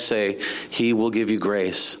say, he will give you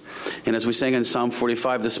grace. And as we sang in Psalm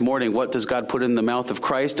 45 this morning, what does God put in the mouth of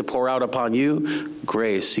Christ to pour out upon you?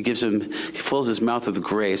 Grace. He fills his mouth with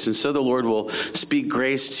grace. And so the Lord will speak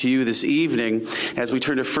grace to you this evening as we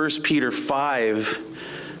turn to 1 Peter 5,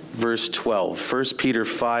 verse 12. 1 Peter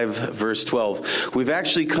 5, verse 12. We've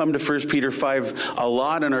actually come to 1 Peter 5 a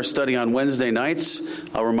lot in our study on Wednesday nights.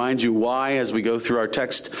 I'll remind you why as we go through our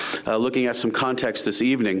text, looking at some context this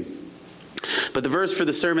evening. But the verse for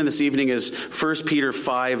the sermon this evening is 1 Peter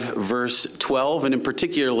 5, verse 12, and in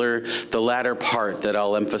particular, the latter part that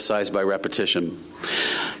I'll emphasize by repetition.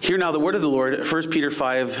 Hear now the word of the Lord, 1 Peter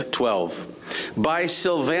 5, 12. By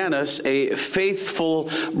Silvanus, a faithful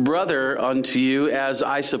brother unto you, as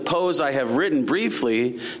I suppose I have written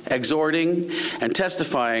briefly, exhorting and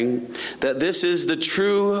testifying that this is the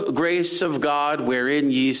true grace of God wherein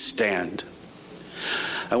ye stand.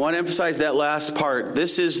 I want to emphasize that last part.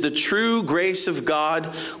 This is the true grace of God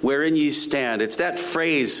wherein ye stand. It's that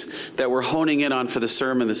phrase that we're honing in on for the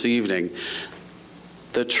sermon this evening.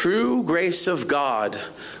 The true grace of God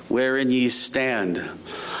wherein ye stand.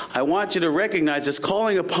 I want you to recognize it's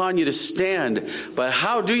calling upon you to stand. But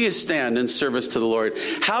how do you stand in service to the Lord?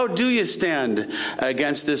 How do you stand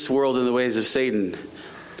against this world and the ways of Satan?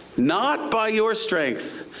 Not by your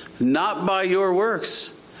strength, not by your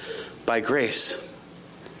works, by grace.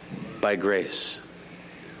 By grace.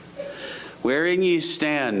 Wherein ye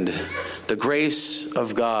stand, the grace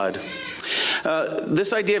of God.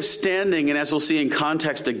 This idea of standing, and as we'll see in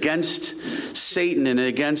context, against Satan and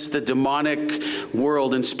against the demonic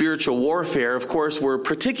world and spiritual warfare, of course, we're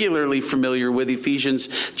particularly familiar with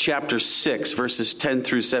Ephesians chapter 6, verses 10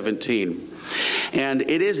 through 17. And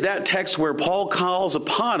it is that text where Paul calls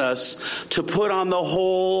upon us to put on the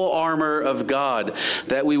whole armor of God,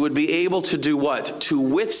 that we would be able to do what? To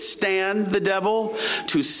withstand the devil,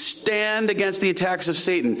 to stand against the attacks of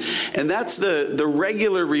Satan. And that's the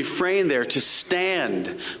regular refrain there, to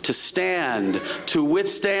stand, to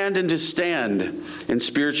withstand and to stand in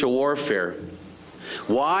spiritual warfare.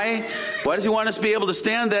 Why? Why does he want us to be able to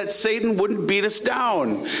stand? That Satan wouldn't beat us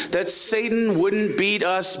down, that Satan wouldn't beat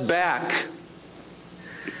us back.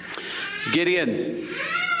 Gideon.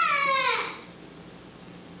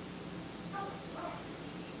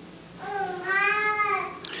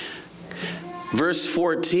 Verse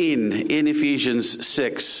 14 in Ephesians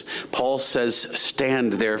 6, Paul says,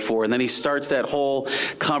 stand therefore. And then he starts that whole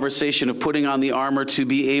conversation of putting on the armor to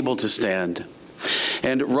be able to stand.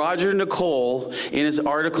 And Roger Nicole, in his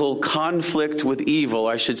article, Conflict with Evil,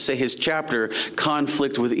 I should say his chapter,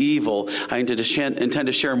 Conflict with Evil, I intend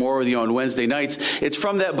to share more with you on Wednesday nights. It's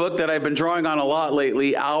from that book that I've been drawing on a lot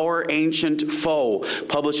lately, Our Ancient Foe,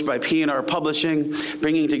 published by P&R Publishing,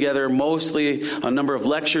 bringing together mostly a number of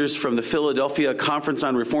lectures from the Philadelphia Conference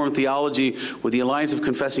on Reformed Theology with the Alliance of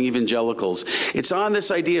Confessing Evangelicals. It's on this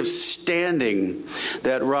idea of standing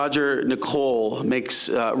that Roger Nicole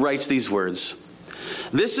writes these words.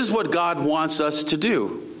 This is what God wants us to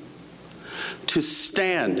do, to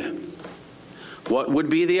stand. What would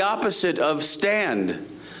be the opposite of stand?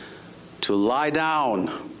 To lie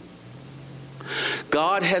down.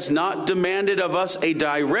 God has not demanded of us a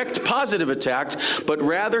direct positive attack, but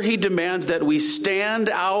rather he demands that we stand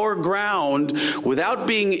our ground without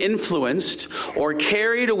being influenced or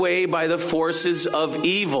carried away by the forces of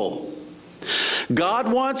evil.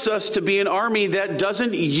 God wants us to be an army that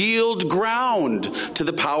doesn't yield ground to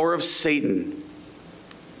the power of Satan.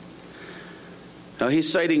 Now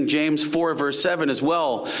he's citing James 4 verse 7 as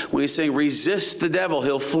well when he's saying resist the devil,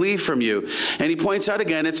 he'll flee from you. And he points out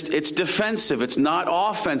again it's defensive, it's not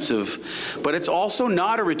offensive, but it's also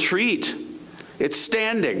not a retreat. It's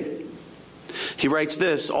standing. He writes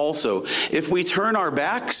this also, if we turn our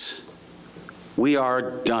backs, we are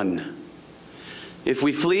done. If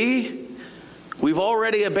we flee, we've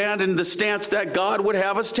already abandoned the stance that God would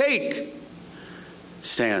have us take.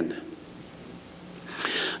 Stand.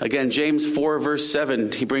 Again, James 4, verse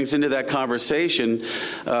 7, he brings into that conversation.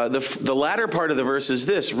 The latter part of the verse is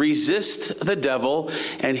this: resist the devil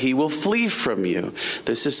and he will flee from you.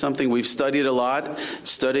 This is something we've studied a lot,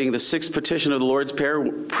 studying the sixth petition of the Lord's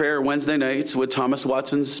Prayer Wednesday nights with Thomas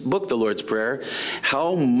Watson's book, The Lord's Prayer.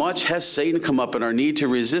 How much has Satan come up in our need to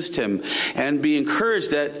resist him, and be encouraged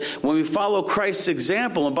that when we follow Christ's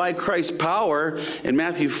example and by Christ's power in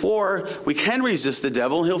Matthew 4, we can resist the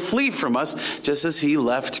devil and he'll flee from us just as he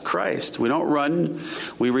left Christ. We don't run,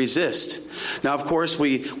 we resist. Now, of course,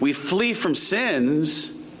 we flee from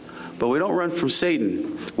sins, but we don't run from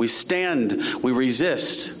Satan. We stand, we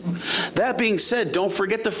resist. That being said, don't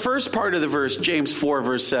forget the first part of the verse, James 4,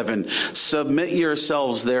 verse 7. Submit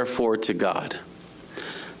yourselves, therefore, to God.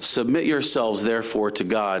 Submit yourselves, therefore, to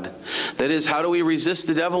God. That is, how do we resist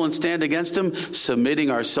the devil and stand against him?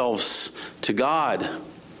 Submitting ourselves to God.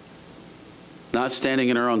 Not standing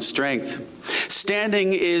in our own strength.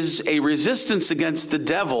 Standing is a resistance against the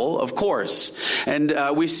devil, of course. And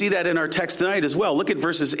we see that in our text tonight as well. Look at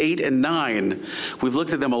verses 8 and 9. We've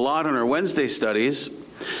looked at them a lot on our Wednesday studies.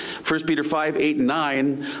 1 Peter 5, 8 and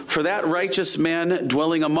 9. For that righteous man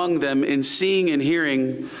dwelling among them in seeing and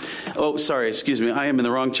hearing. Oh, sorry, excuse me. I am in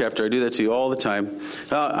the wrong chapter. I do that to you all the time.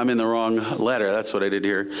 I'm in the wrong letter. That's what I did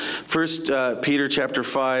here. 1 Peter chapter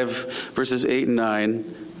 5, verses 8 and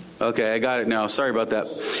 9. Okay, I got it now. Sorry about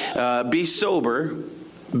that. Be sober,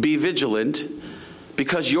 be vigilant,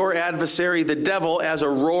 because your adversary, the devil, as a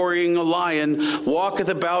roaring lion, walketh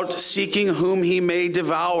about seeking whom he may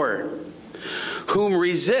devour. Whom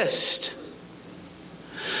resist,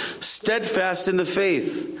 steadfast in the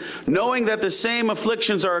faith, knowing that the same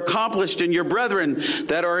afflictions are accomplished in your brethren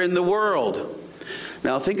that are in the world.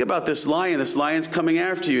 Now think about this lion. This lion's coming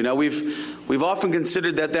after you. Now we've often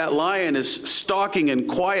considered that lion is stalking and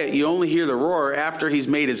quiet. You only hear the roar after he's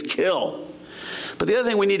made his kill. But the other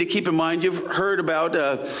thing we need to keep in mind, you've heard about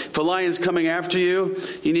if a lion's coming after you,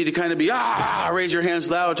 you need to kind of be, raise your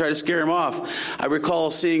hands loud, try to scare him off. I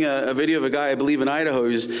recall seeing a video of a guy, I believe in Idaho,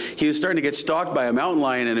 he was starting to get stalked by a mountain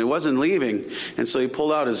lion and it wasn't leaving. And so he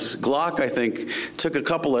pulled out his Glock, I think, took a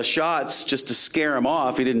couple of shots just to scare him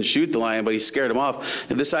off. He didn't shoot the lion, but he scared him off.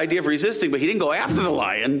 And this idea of resisting, but he didn't go after the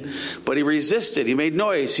lion, but he resisted. He made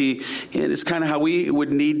noise. And it's kind of how we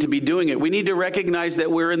would need to be doing it. We need to recognize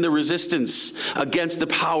that we're in the resistance against the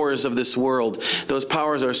powers of this world. Those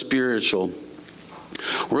powers are spiritual.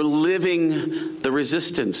 We're living the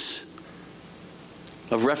resistance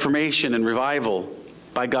of reformation and revival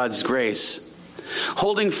by God's grace.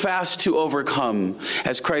 Holding fast to overcome,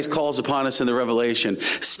 as Christ calls upon us in the Revelation.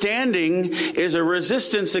 Standing is a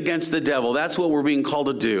resistance against the devil. That's what we're being called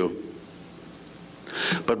to do.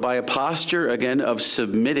 But by a posture, again, of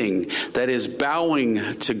submitting, that is bowing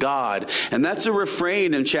to God. And that's a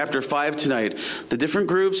refrain in chapter 5 tonight. The different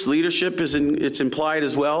groups, leadership, it's implied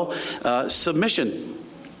as well. Submission.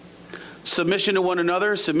 Submission to one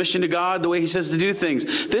another, submission to God, the way he says to do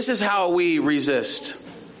things. This is how we resist.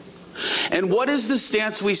 And what is the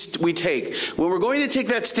stance we take? When we're going to take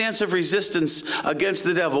that stance of resistance against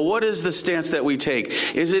the devil, what is the stance that we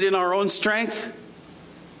take? Is it in our own strength?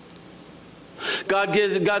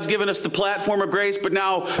 God's given us the platform of grace, but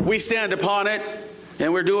now we stand upon it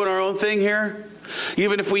and we're doing our own thing here.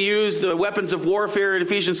 Even if we use the weapons of warfare in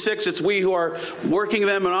Ephesians 6, it's we who are working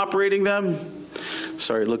them and operating them.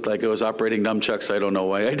 Sorry, it looked like I was operating nunchucks. I don't know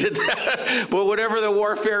why I did that. But whatever the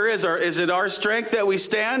warfare is it our strength that we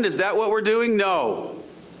stand? Is that what we're doing? No.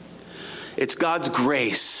 It's God's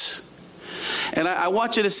grace. And I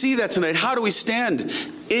want you to see that tonight. How do we stand?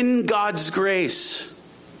 In God's grace.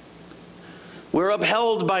 We're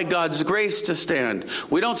upheld by God's grace to stand.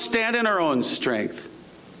 We don't stand in our own strength.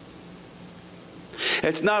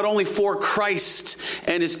 It's not only for Christ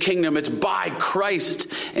and his kingdom, it's by Christ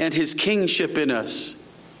and his kingship in us.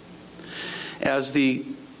 As the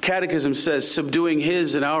Catechism says, subduing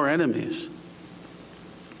his and our enemies.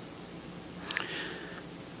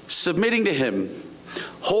 Submitting to him,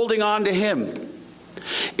 holding on to him.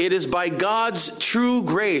 It is by God's true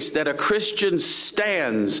grace that a Christian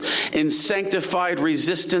stands in sanctified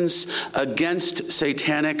resistance against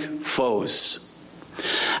satanic foes.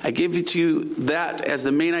 I give you to you that as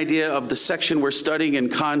the main idea of the section we're studying in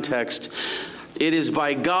context. It is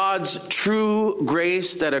by God's true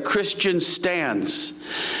grace that a Christian stands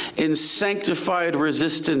in sanctified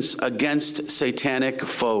resistance against satanic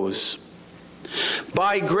foes.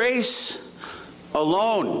 By grace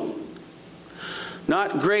alone.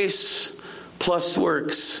 Not grace plus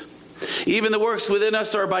works. Even the works within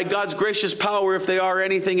us are by God's gracious power if they are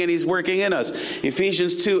anything and he's working in us.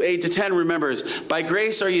 Ephesians 2, 8-10 remembers, by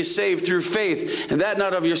grace are you saved through faith, and that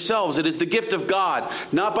not of yourselves. It is the gift of God,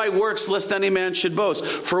 not by works lest any man should boast.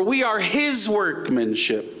 For we are his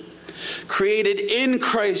workmanship, created in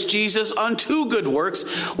Christ Jesus unto good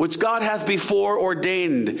works, which God hath before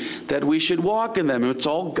ordained that we should walk in them. It's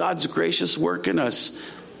all God's gracious work in us.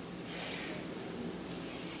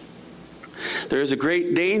 There is a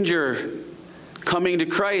great danger coming to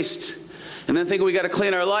Christ and then thinking we got to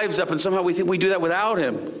clean our lives up, and somehow we think we do that without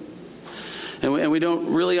him. And we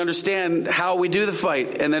don't really understand how we do the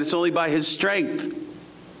fight, and that it's only by his strength.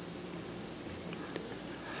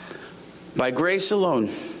 By grace alone.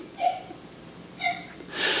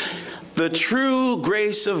 The true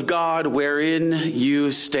grace of God wherein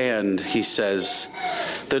you stand, he says.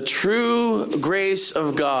 The true grace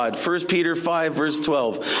of God. 1 Peter 5, verse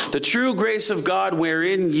 12. The true grace of God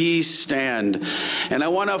wherein ye stand. And I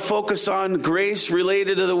want to focus on grace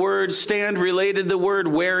related to the word stand, related to the word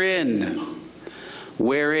wherein.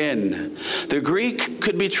 Wherein. The Greek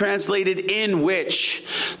could be translated in which.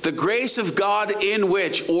 The grace of God in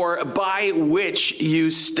which, or by which you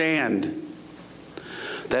stand.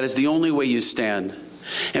 That is the only way you stand.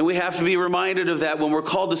 And we have to be reminded of that. When we're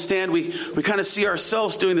called to stand, we kind of see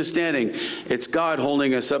ourselves doing the standing. It's God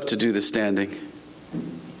holding us up to do the standing.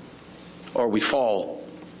 Or we fall.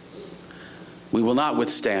 We will not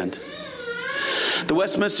withstand. The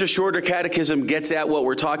Westminster Shorter Catechism gets at what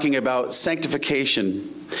we're talking about,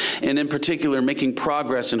 sanctification. And in particular, making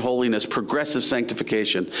progress in holiness, progressive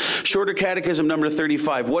sanctification. Shorter Catechism number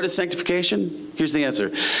 35. What is sanctification? Here's the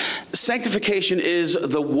answer. Sanctification is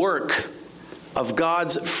the work of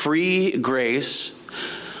God's free grace,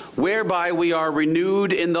 whereby we are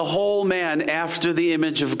renewed in the whole man after the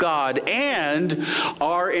image of God, and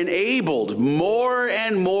are enabled more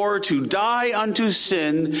and more to die unto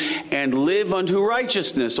sin and live unto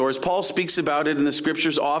righteousness. Or as Paul speaks about it in the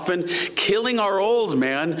scriptures often, killing our old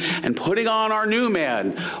man and putting on our new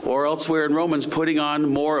man. Or elsewhere in Romans, putting on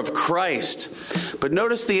more of Christ. But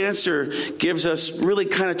notice the answer gives us really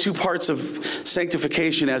kind of two parts of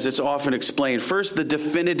sanctification as it's often explained. First, the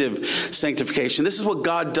definitive sanctification. This is what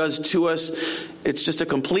God does to us. It's just a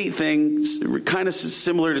complete thing, kind of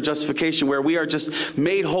similar to justification, where we are just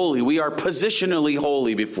made holy. We are positionally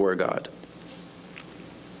holy before God.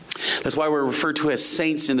 That's why we're referred to as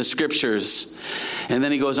saints in the scriptures. And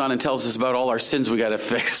then he goes on and tells us about all our sins we got to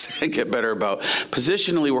fix and get better about.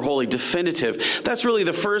 Positionally, we're holy. Definitive. That's really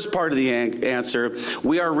the first part of the answer.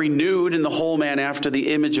 We are renewed in the whole man after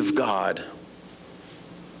the image of God.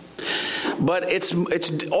 But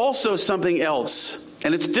it's also something else.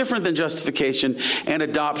 And it's different than justification and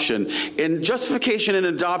adoption. In justification and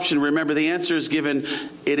adoption, remember, the answer is given.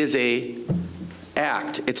 It is an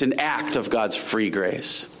act. It's an act of God's free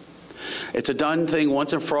grace. It's a done thing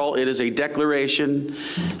once and for all. It is a declaration.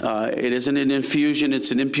 It isn't an infusion. It's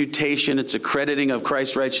an imputation. It's a crediting of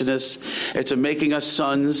Christ's righteousness. It's a making us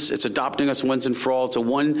sons. It's adopting us once and for all. It's a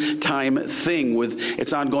one-time thing with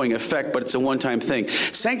its ongoing effect, but it's a one-time thing.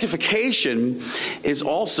 Sanctification is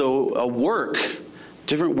also a work.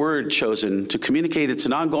 Different word chosen to communicate it's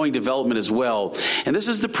an ongoing development as well. And this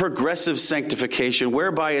is the progressive sanctification,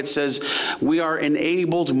 whereby it says we are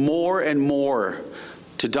enabled more and more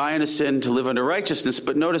to die unto sin, to live unto righteousness.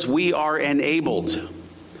 But notice, we are enabled.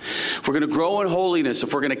 If we're going to grow in holiness,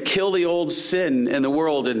 if we're going to kill the old sin in the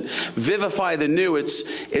world and vivify the new,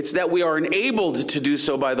 it's that we are enabled to do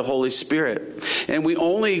so by the Holy Spirit. And we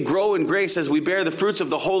only grow in grace as we bear the fruits of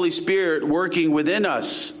the Holy Spirit working within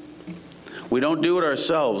us. We don't do it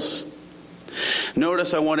ourselves.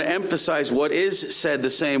 Notice I want to emphasize what is said the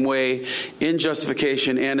same way in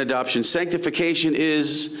justification and adoption. Sanctification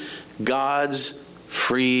is God's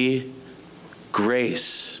free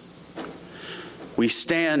grace. We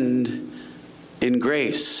stand in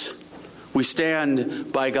grace. We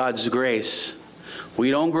stand by God's grace.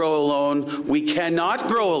 We don't grow alone. We cannot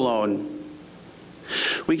grow alone.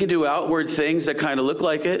 We can do outward things that kind of look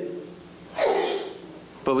like it,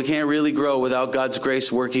 but we can't really grow without God's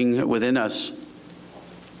grace working within us.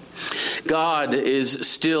 God is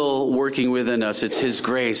still working within us. It's His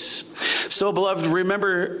grace. So, beloved,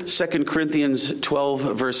 remember 2 Corinthians 12,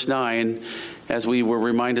 verse 9, as we were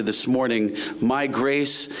reminded this morning. My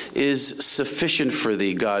grace is sufficient for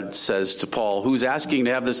thee, God says to Paul, who's asking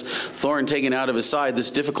to have this thorn taken out of his side,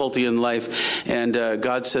 this difficulty in life. And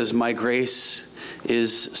God says, my grace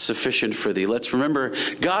is sufficient for thee. Let's remember,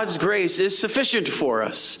 God's grace is sufficient for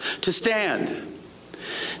us to stand.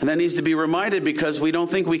 And that needs to be reminded because we don't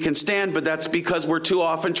think we can stand, but that's because we're too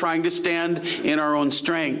often trying to stand in our own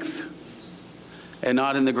strength and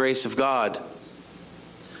not in the grace of God.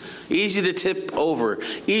 Easy to tip over.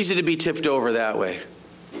 Easy to be tipped over that way.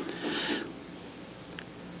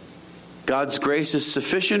 God's grace is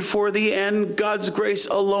sufficient for thee, and God's grace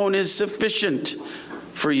alone is sufficient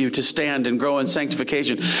for you to stand and grow in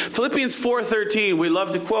sanctification. Philippians 4:13, we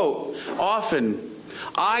love to quote often.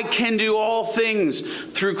 I can do all things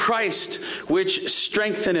through Christ, which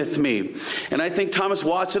strengtheneth me. And I think Thomas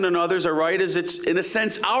Watson and others are right, as it's, in a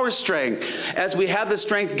sense, our strength. As we have the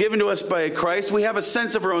strength given to us by Christ, we have a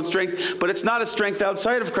sense of our own strength, but it's not a strength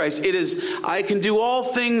outside of Christ. It is, I can do all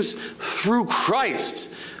things through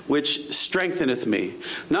Christ, which strengtheneth me.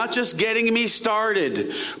 Not just getting me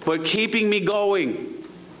started, but keeping me going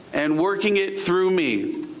and working it through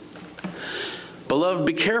me. Beloved,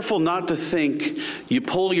 be careful not to think you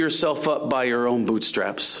pull yourself up by your own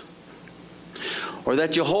bootstraps, or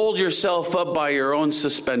that you hold yourself up by your own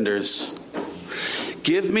suspenders.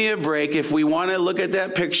 Give me a break. If we want to look at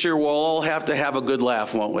that picture, we'll all have to have a good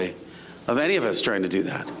laugh, won't we? Of any of us trying to do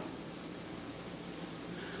that.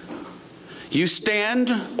 You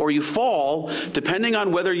stand or you fall, depending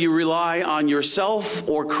on whether you rely on yourself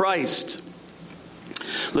or Christ.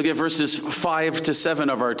 Look at verses 5 to 7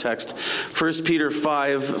 of our text. 1 Peter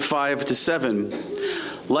 5, 5 to 7.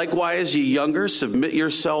 Likewise, ye younger, submit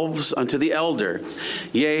yourselves unto the elder.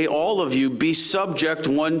 Yea, all of you, be subject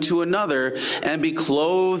one to another, and be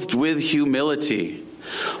clothed with humility.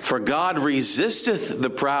 For God resisteth the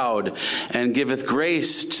proud, and giveth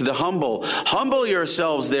grace to the humble. Humble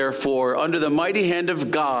yourselves, therefore, under the mighty hand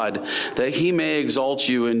of God, that he may exalt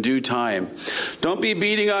you in due time. Don't be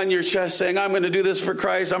beating on your chest saying, I'm going to do this for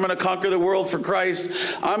Christ. I'm going to conquer the world for Christ.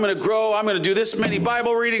 I'm going to grow. I'm going to do this many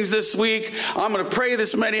Bible readings this week. I'm going to pray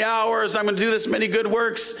this many hours. I'm going to do this many good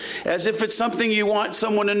works. As if it's something you want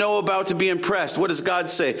someone to know about to be impressed. What does God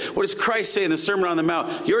say? What does Christ say in the Sermon on the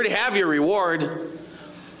Mount? You already have your reward.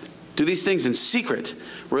 Do these things in secret.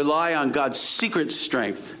 Rely on God's secret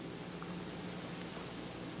strength.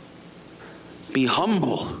 Be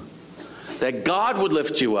humble, that God would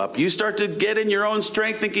lift you up. You start to get in your own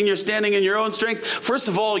strength, thinking you're standing in your own strength. First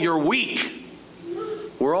of all, you're weak.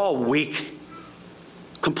 We're all weak.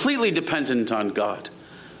 Completely dependent on God.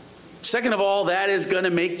 Second of all, that is going to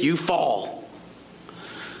make you fall.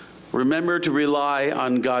 Remember to rely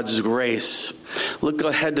on God's grace. Look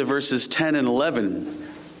ahead to verses 10 and 11.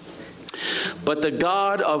 But the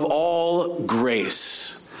God of all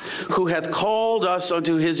grace, who hath called us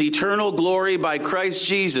unto his eternal glory by Christ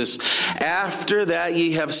Jesus, after that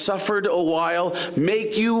ye have suffered a while,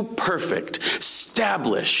 make you perfect,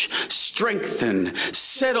 establish, strengthen,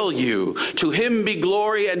 settle you. To him be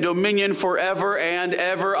glory and dominion forever and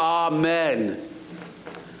ever. Amen.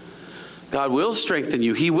 God will strengthen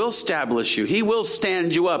you. He will establish you. He will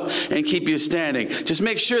stand you up and keep you standing. Just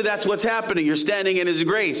make sure that's what's happening. You're standing in his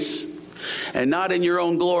grace and not in your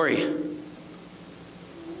own glory.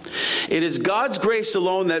 It is God's grace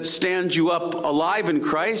alone that stands you up alive in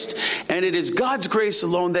Christ, and it is God's grace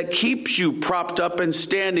alone that keeps you propped up and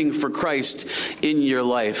standing for Christ in your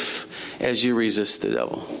life as you resist the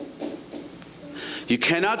devil. You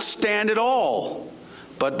cannot stand at all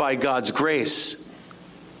but by God's grace.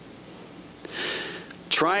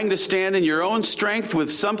 Trying to stand in your own strength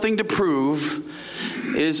with something to prove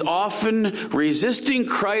is often resisting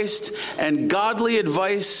Christ and godly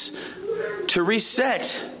advice to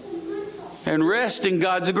reset and rest in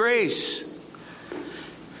God's grace.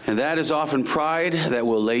 And that is often pride that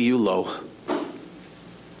will lay you low.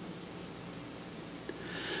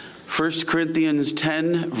 1 Corinthians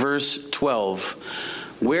 10, verse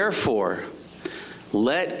 12. Wherefore,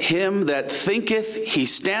 let him that thinketh he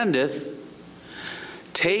standeth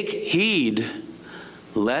take heed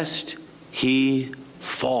lest he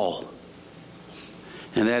fall.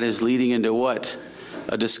 And that is leading into what?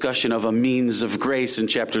 A discussion of a means of grace in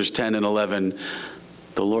chapters 10 and 11,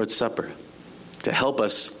 the Lord's Supper, to help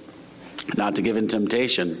us not to give in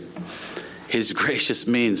temptation. His gracious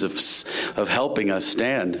means of helping us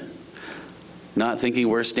stand. Not thinking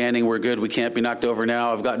we're standing, we're good, we can't be knocked over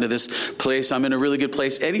now. I've gotten to this place, I'm in a really good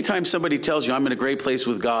place. Anytime somebody tells you I'm in a great place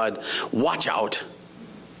with God, watch out.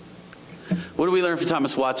 What do we learn from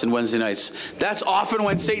Thomas Watson Wednesday nights? That's often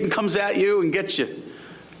when Satan comes at you and gets you.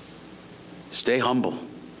 Stay humble.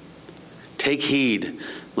 Take heed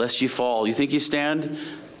lest you fall. You think you stand?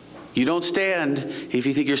 You don't stand if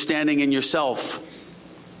you think you're standing in yourself.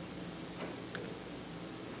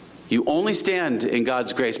 You only stand in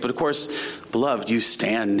God's grace. But of course, beloved, you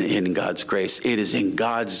stand in God's grace. It is in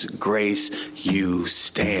God's grace you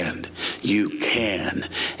stand. You can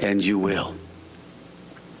and you will.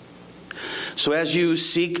 So as you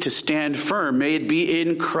seek to stand firm, may it be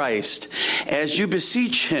in Christ. As you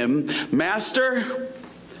beseech him, Master,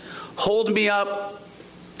 hold me up,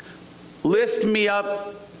 lift me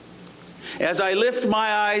up. As I lift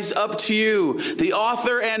my eyes up to you, the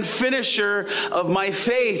author and finisher of my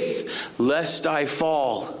faith, lest I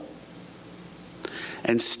fall.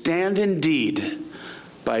 And stand indeed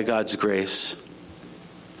by God's grace.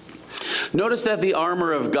 Notice that the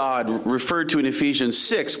armor of God referred to in Ephesians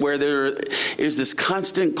 6, where there is this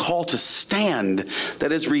constant call to stand,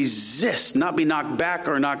 that is resist, not be knocked back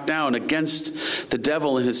or knocked down against the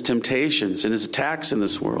devil and his temptations and his attacks in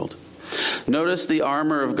this world. Notice the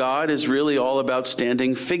armor of God is really all about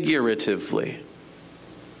standing figuratively.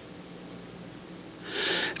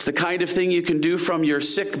 It's the kind of thing you can do from your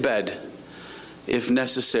sick bed if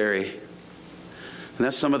necessary. And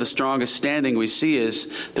that's some of the strongest standing we see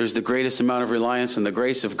is there's the greatest amount of reliance on the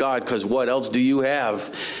grace of God, because what else do you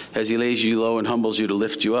have as he lays you low and humbles you to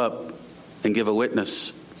lift you up and give a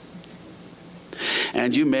witness?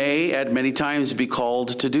 And you may at many times be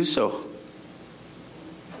called to do so.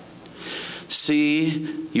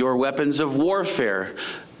 See your weapons of warfare.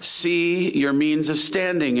 See your means of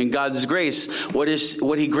standing in God's grace. What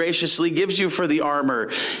he graciously gives you for the armor.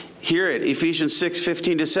 Hear it, Ephesians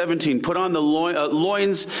 6:15-17. Put on the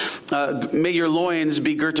loins, may your loins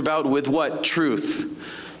be girt about with what? Truth.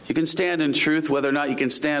 You can stand in truth, whether or not you can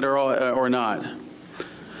stand or not.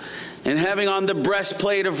 And having on the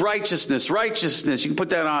breastplate of righteousness. Righteousness, you can put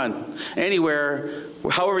that on anywhere,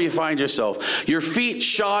 however you find yourself. Your feet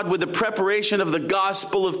shod with the preparation of the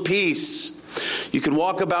gospel of peace. You can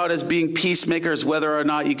walk about as being peacemakers, whether or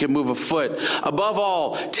not you can move a foot. Above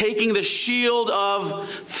all, taking the shield of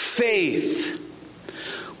faith,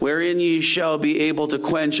 wherein ye shall be able to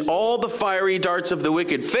quench all the fiery darts of the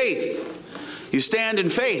wicked. Faith. You stand in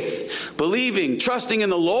faith, believing, trusting in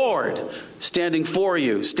the Lord, standing for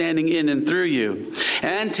you, standing in and through you.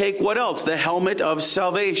 And take what else? The helmet of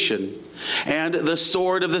salvation and the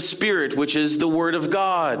sword of the Spirit, which is the Word of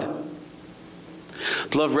God.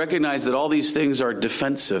 Beloved, recognize that all these things are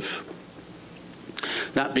defensive.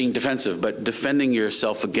 Not being defensive, but defending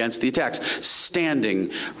yourself against the attacks.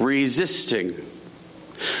 Standing, resisting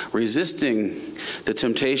the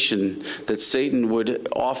temptation that Satan would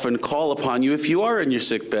often call upon you if you are in your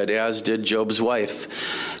sickbed, as did Job's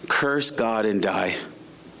wife. Curse God and die.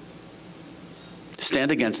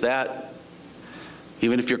 Stand against that,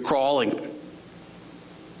 even if you're crawling.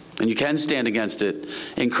 And you can stand against it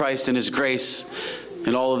in Christ and his grace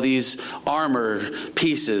and all of these armor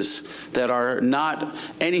pieces that are not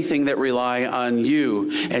anything that rely on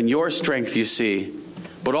you and your strength, you see,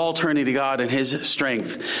 but all turning to God and his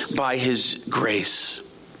strength by his grace.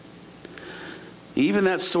 Even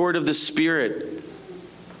that sword of the Spirit,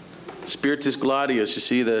 Spiritus Gladius, you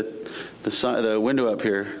see the window up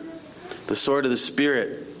here, the sword of the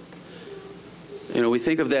Spirit. You know, we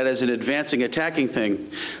think of that as an advancing, attacking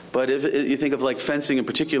thing. But if you think of like fencing in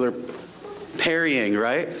particular, parrying,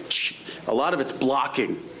 right? A lot of it's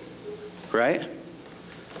blocking, right?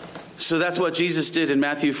 So that's what Jesus did in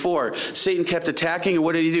Matthew 4. Satan kept attacking, and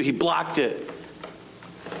what did he do? He blocked it,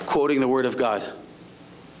 quoting the Word of God.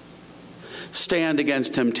 Stand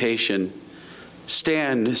against temptation.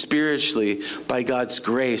 Stand spiritually by God's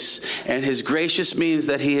grace and his gracious means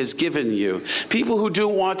that he has given you. People who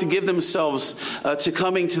don't want to give themselves to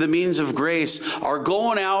coming to the means of grace are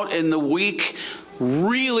going out in the week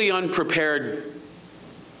really unprepared.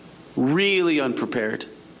 Really unprepared.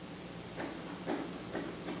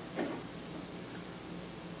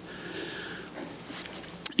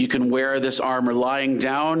 You can wear this armor lying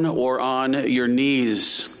down or on your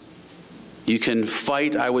knees. You can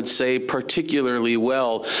fight, I would say, particularly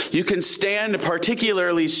well. You can stand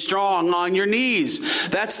particularly strong on your knees.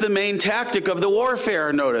 That's the main tactic of the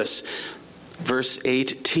warfare, notice. Verse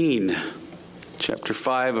 18. Chapter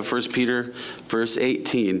 5 of 1 Peter, verse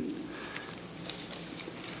 18.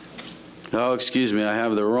 Oh, excuse me, I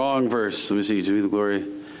have the wrong verse. Let me see, to be the glory.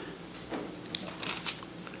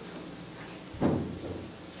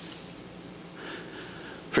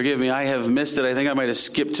 Forgive me, I have missed it. I think I might have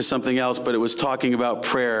skipped to something else, but it was talking about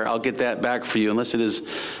prayer. I'll get that back for you, unless it is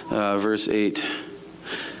verse 8.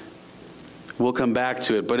 We'll come back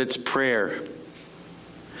to it, but it's prayer.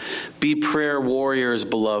 Be prayer warriors,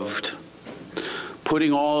 beloved,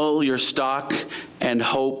 putting all your stock and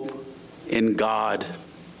hope in God.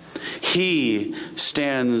 He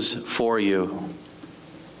stands for you.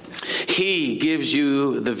 He gives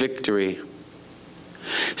you the victory.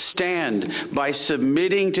 Stand by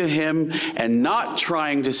submitting to him and not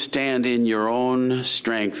trying to stand in your own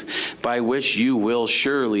strength, by which you will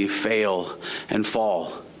surely fail and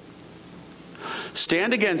fall.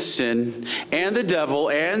 Stand against sin and the devil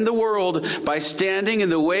and the world by standing in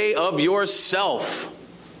the way of yourself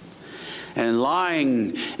and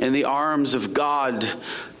lying in the arms of God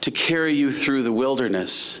to carry you through the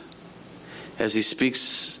wilderness, as he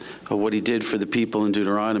speaks of what he did for the people in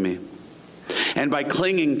Deuteronomy. And by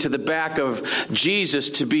clinging to the back of Jesus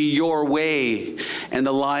to be your way and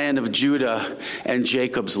the Lion of Judah and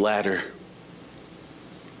Jacob's ladder.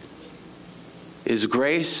 Is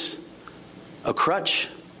grace a crutch?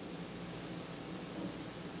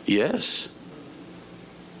 Yes.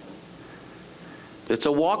 It's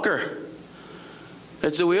a walker.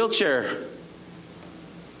 It's a wheelchair.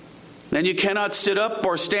 And you cannot sit up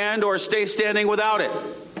or stand or stay standing without it.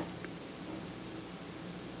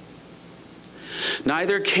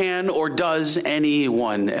 Neither can or does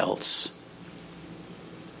anyone else.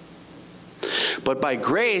 But by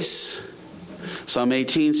grace, Psalm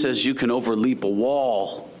 18 says you can overleap a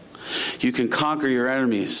wall. You can conquer your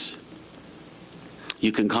enemies.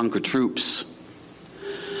 You can conquer troops.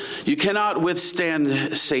 You cannot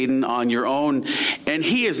withstand Satan on your own, and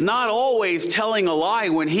he is not always telling a lie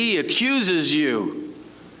when he accuses you.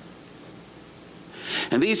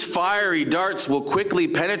 And these fiery darts will quickly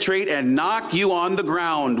penetrate and knock you on the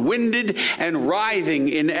ground, winded and writhing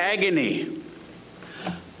in agony.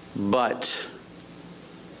 But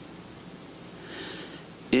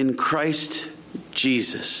in Christ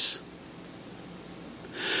Jesus,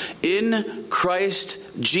 in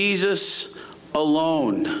Christ Jesus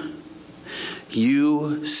alone,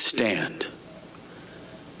 you stand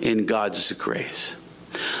in God's grace.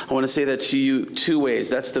 I want to say that to you two ways.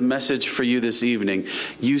 That's the message for you this evening.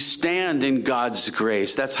 You stand in God's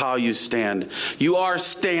grace. That's how you stand. You are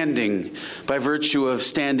standing by virtue of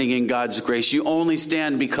standing in God's grace. You only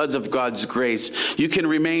stand because of God's grace. You can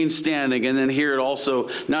remain standing, and then hear it also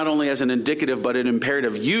not only as an indicative but an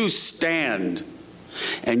imperative. You stand,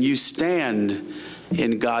 and you stand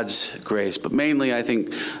in God's grace. But mainly, I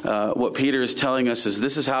think what Peter is telling us is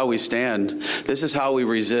this is how we stand. This is how we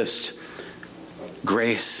resist.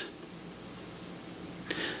 Grace.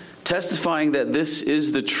 Testifying that this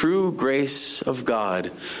is the true grace of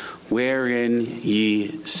God, wherein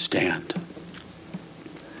ye stand.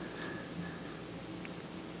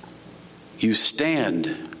 You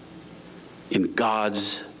stand in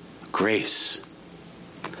God's grace.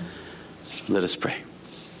 Let us pray.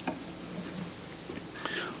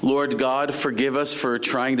 Lord God, forgive us for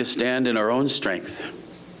trying to stand in our own strength.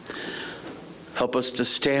 Help us to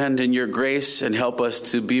stand in your grace, and help us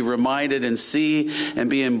to be reminded and see and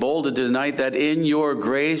be emboldened tonight that in your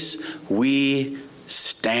grace we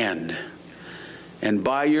stand. And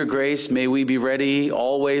by your grace may we be ready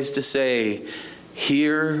always to say,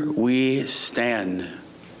 here we stand.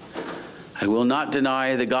 I will not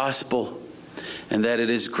deny the gospel, and that it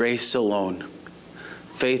is grace alone,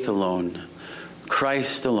 faith alone,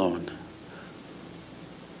 Christ alone.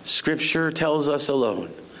 Scripture tells us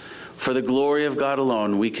alone. For the glory of God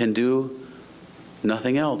alone, we can do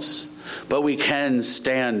nothing else. But we can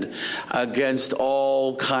stand against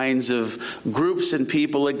all kinds of groups and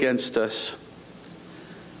people against us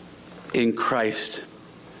in Christ.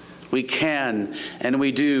 We can, and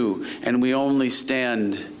we do, and we only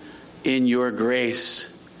stand in your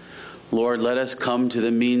grace. Lord, let us come to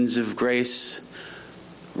the means of grace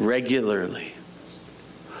regularly.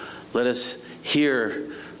 Let us hear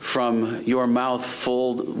from your mouth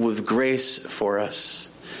full with grace for us.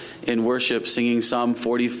 In worship, singing Psalm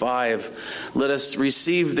 45, let us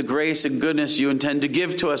receive the grace and goodness you intend to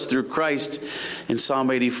give to us through Christ. In Psalm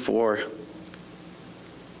 84,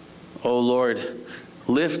 O Lord,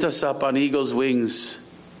 lift us up on eagle's wings.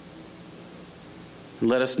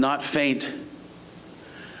 Let us not faint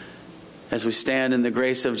as we stand in the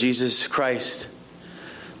grace of Jesus Christ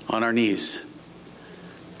on our knees.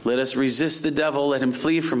 Let us resist the devil, let him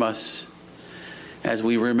flee from us as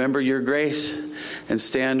we remember your grace and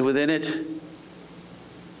stand within it,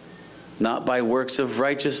 not by works of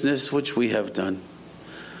righteousness which we have done,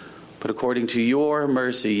 but according to your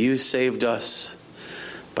mercy you saved us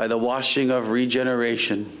by the washing of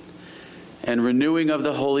regeneration and renewing of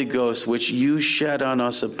the Holy Ghost, which you shed on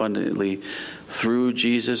us abundantly through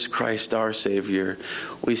Jesus Christ our Savior.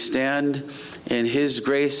 We stand in his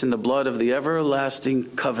grace and the blood of the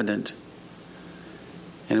everlasting covenant.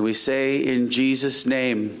 And we say in Jesus'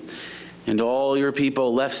 name, and all your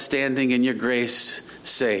people left standing in your grace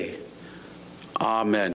say, Amen.